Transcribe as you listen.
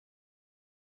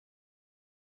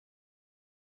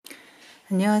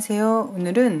안녕하세요.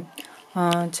 오늘은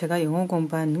제가 영어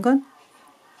공부하는 건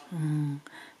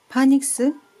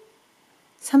파닉스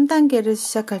 3단계를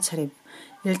시작할 차례.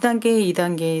 1단계,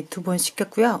 2단계 두 번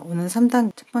시켰고요. 오늘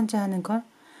 3단 첫 번째 하는 건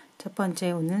첫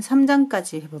번째 오늘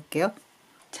 3장까지 해볼게요.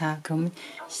 자, 그럼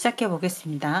시작해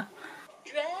보겠습니다.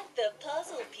 Drag the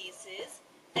puzzle pieces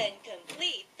and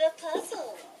complete the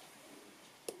puzzle.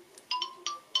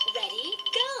 Ready,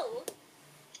 go!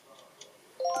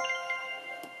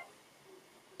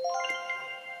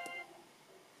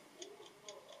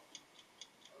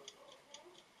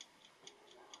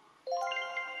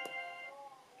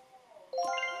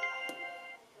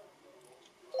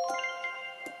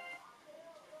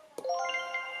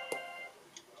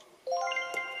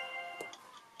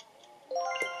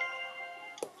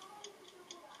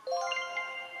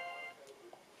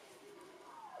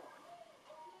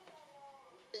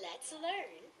 Let's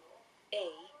learn A,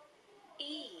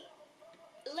 E.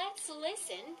 Let's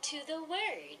listen to the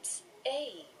words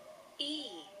A, E,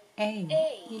 A,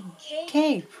 A,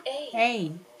 cape,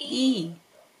 A, E,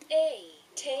 A,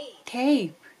 tape,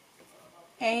 tape,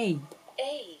 A,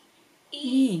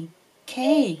 E,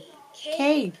 cape,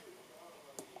 cape,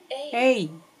 A,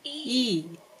 E,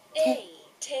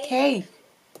 tape. cape,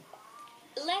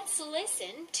 Let's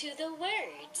listen to the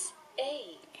words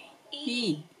A,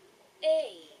 E,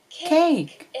 A,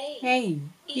 cake, A,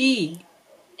 E,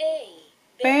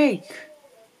 bake,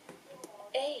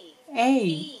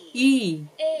 A, E,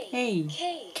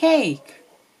 cake,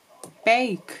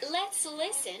 bake, Let's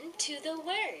listen to the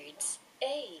words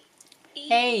A,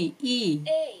 E,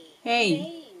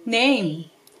 name,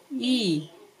 E,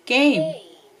 game,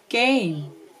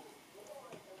 game.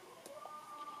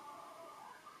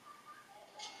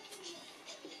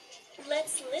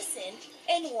 Let's listen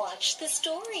and watch the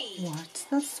story. What's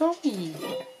the story?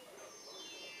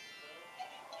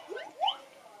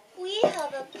 We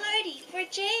have a party for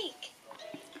Jake.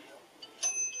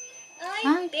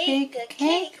 I bake a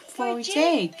cake for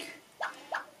Jake.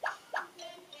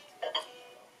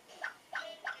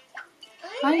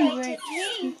 I write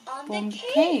his name on on the the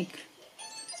cake. cake.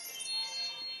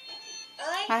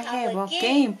 I have a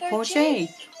game for Jake.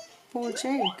 For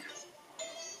Jake.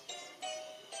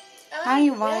 I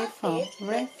write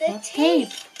with the tape.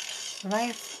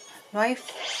 Write.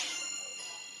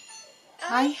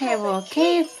 I have a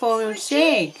cake for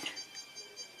Jake.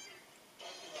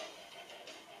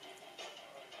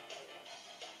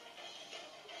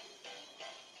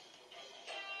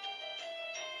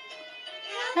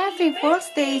 Happy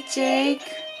birthday, Jake.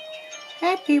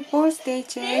 Happy birthday,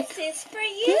 Jake. This is for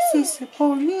you. This is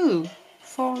for you.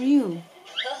 For you.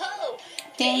 Oh,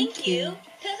 Thank thank you. you.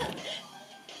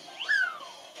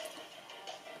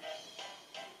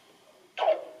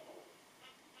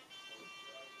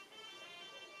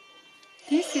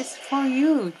 This is for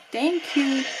you. Thank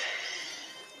you.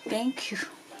 Thank you.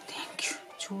 Thank you.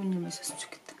 좋은 일 있었으면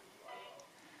좋겠다.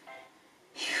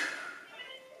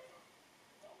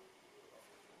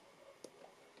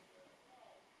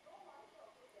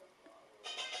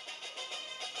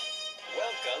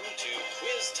 Welcome to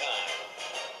quiz time.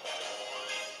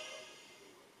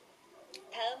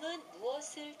 다음은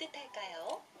무엇을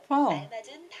뜻할까요? For.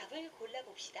 알맞은 답을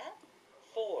골라봅시다.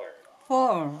 For.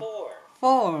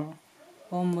 For.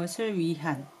 무엇을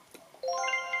위한.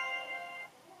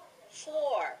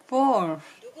 For.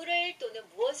 누구를 또는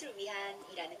무엇을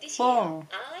위한이라는 뜻이에요. For.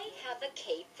 I have a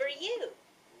cake for you.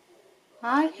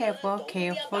 I have a 너를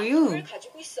cake 위한 for 만큼을 you.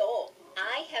 가지고 있어.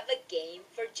 I have a game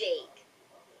for Jake.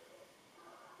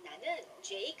 나는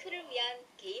제이크를 위한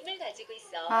게임을 가지고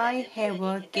있어. I 라는 have a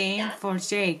표현이 game 된답니다. for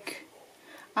Jake.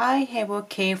 I have a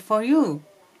cake for you.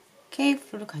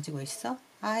 케이크를 가지고 있어.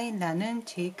 나는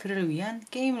제이크를 위한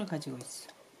게임을 가지고 있어.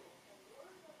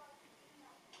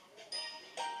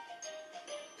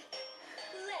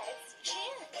 Let's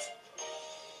chant.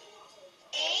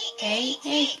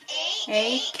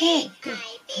 A cake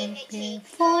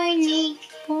for you.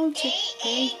 For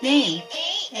Jake.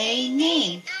 A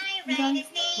name.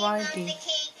 Writing.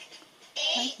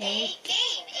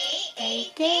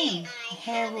 A game.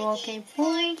 Have a cake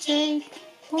for Jake.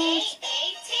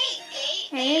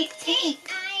 A tape.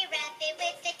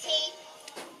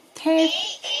 Tape.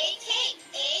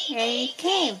 A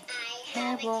cake.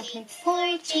 Have a cake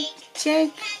for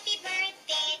Jake.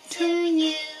 To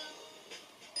you.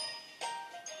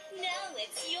 Now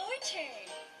it's your turn.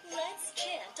 Let's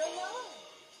chant along.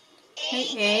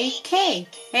 A cake.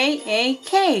 A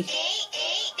cake.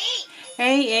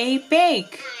 A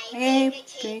bake. A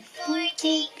bake for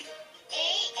Jake.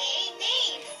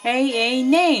 A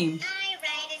name.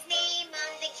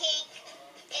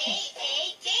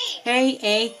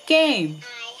 A game.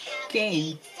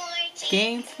 Game.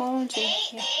 Game for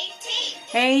Jake.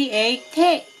 tape. A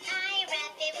tape. I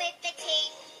wrap it with the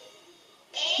tape.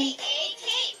 tape.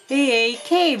 A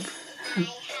cave. I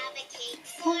have a cake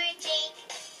for Jake.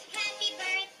 Happy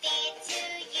birthday to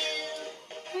you.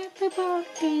 Happy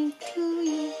birthday to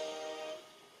you.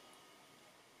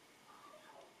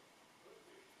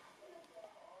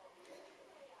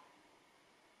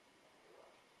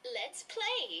 Let's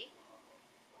play.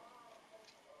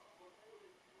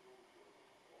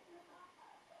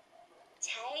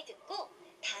 잘 듣고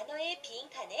단어의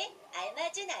빈칸에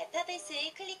알맞은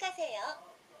알파벳을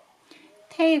클릭하세요.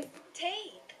 Tape.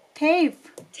 Tape, Tape.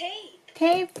 tape,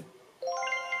 Tape.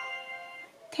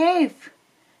 Tape.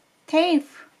 Tape.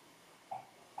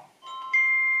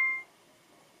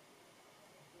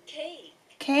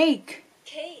 cake,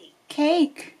 Cake.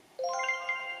 cake,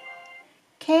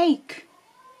 Cake.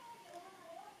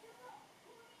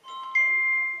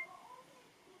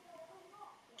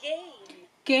 Cake.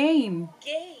 game,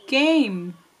 Game.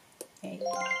 game, Game.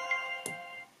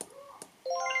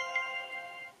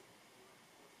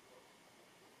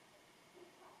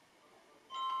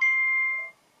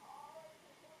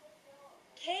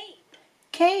 cape,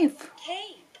 Cave.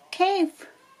 cape, Cave.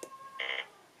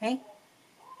 Hey?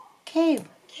 Cave.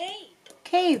 cape,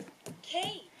 Cave.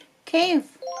 cape,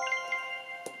 Cave.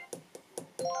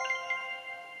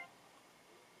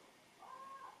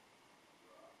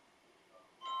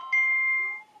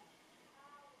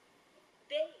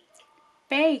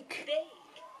 bake, Bake.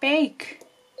 bake,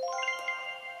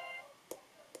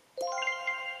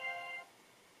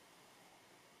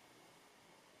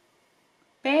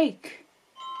 Bake.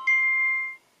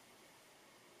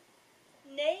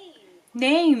 Bake.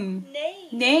 name, Name.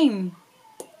 name, Name.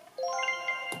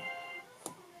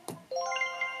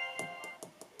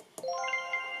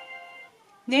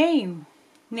 Name.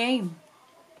 Name.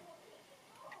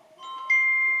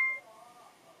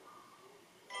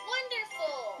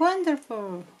 wonderful.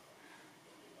 Wonderful.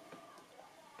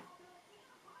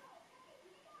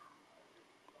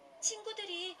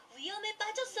 친구들이 위험에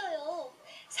빠졌어요.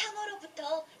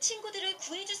 상어로부터 친구들을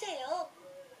구해주세요.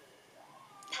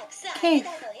 박스 안의 Cave.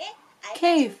 단어에 알맞은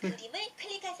Cave. 그림을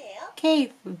클릭하세요.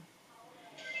 Cave.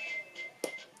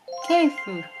 Cave.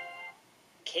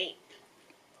 cape,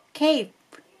 Cave.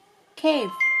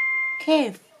 Cave.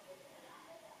 Cave.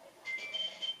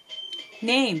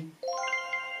 Name.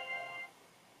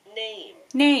 name,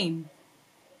 Name.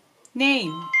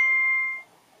 Name.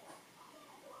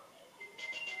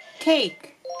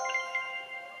 Cake.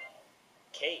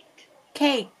 cake,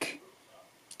 Cake.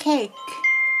 Cake.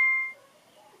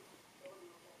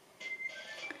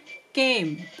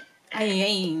 Game.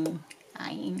 아잉.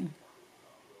 아잉.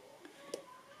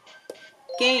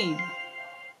 Game.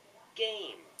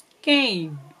 game,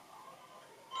 Game.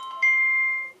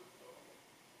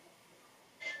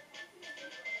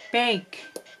 Bake.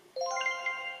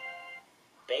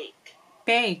 bake,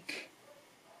 Bake.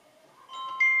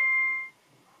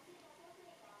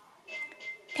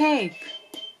 Tape.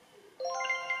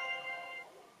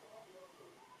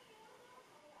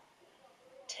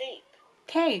 tape,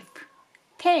 Tape.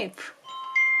 Tape.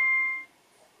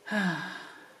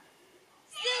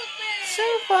 Super!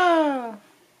 실버.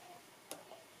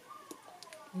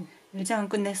 1장은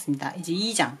끝냈습니다. 이제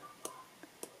 2장.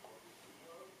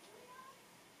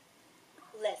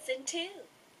 Lesson 2.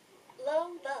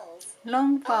 Long vowels.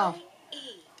 Long vowel.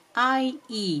 I-E.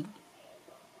 I-E.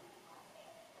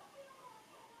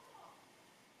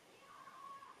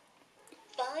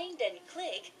 Find and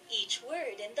click each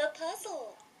word in the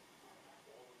puzzle.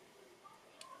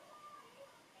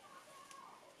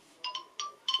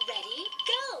 Ready,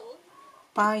 go!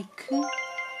 Bike.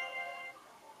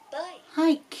 Bike,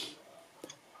 Hike.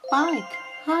 Bike.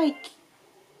 Hike.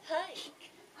 hike,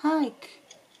 Hike.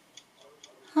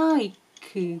 Hike.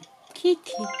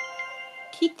 Kitty.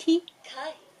 Kitty.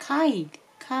 kite,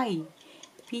 Kite.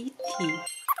 BT.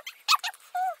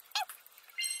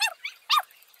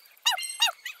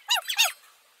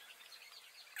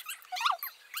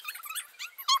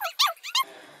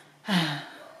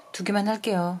 두 개만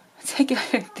할게요. 3개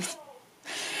하려더니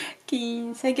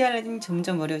긴 3개 하려더니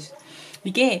점점 어려워져.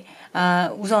 이게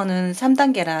우선은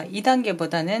 3단계라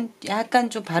 2단계보다는 약간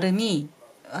좀 발음이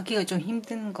하기가 좀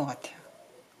힘든 것 같아요.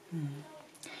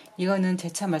 이거는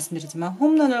재차 말씀드리지만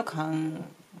홈런을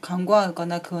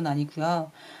광고하거나 그건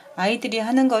아니고요. 아이들이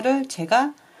하는 거를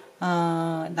제가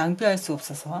낭비할 수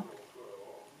없어서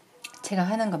제가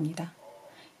하는 겁니다.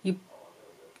 이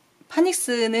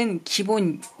파닉스는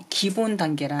기본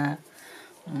단계라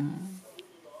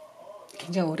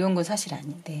굉장히 어려운 건 사실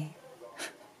아닌데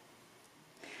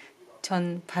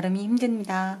전 발음이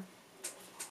힘듭니다.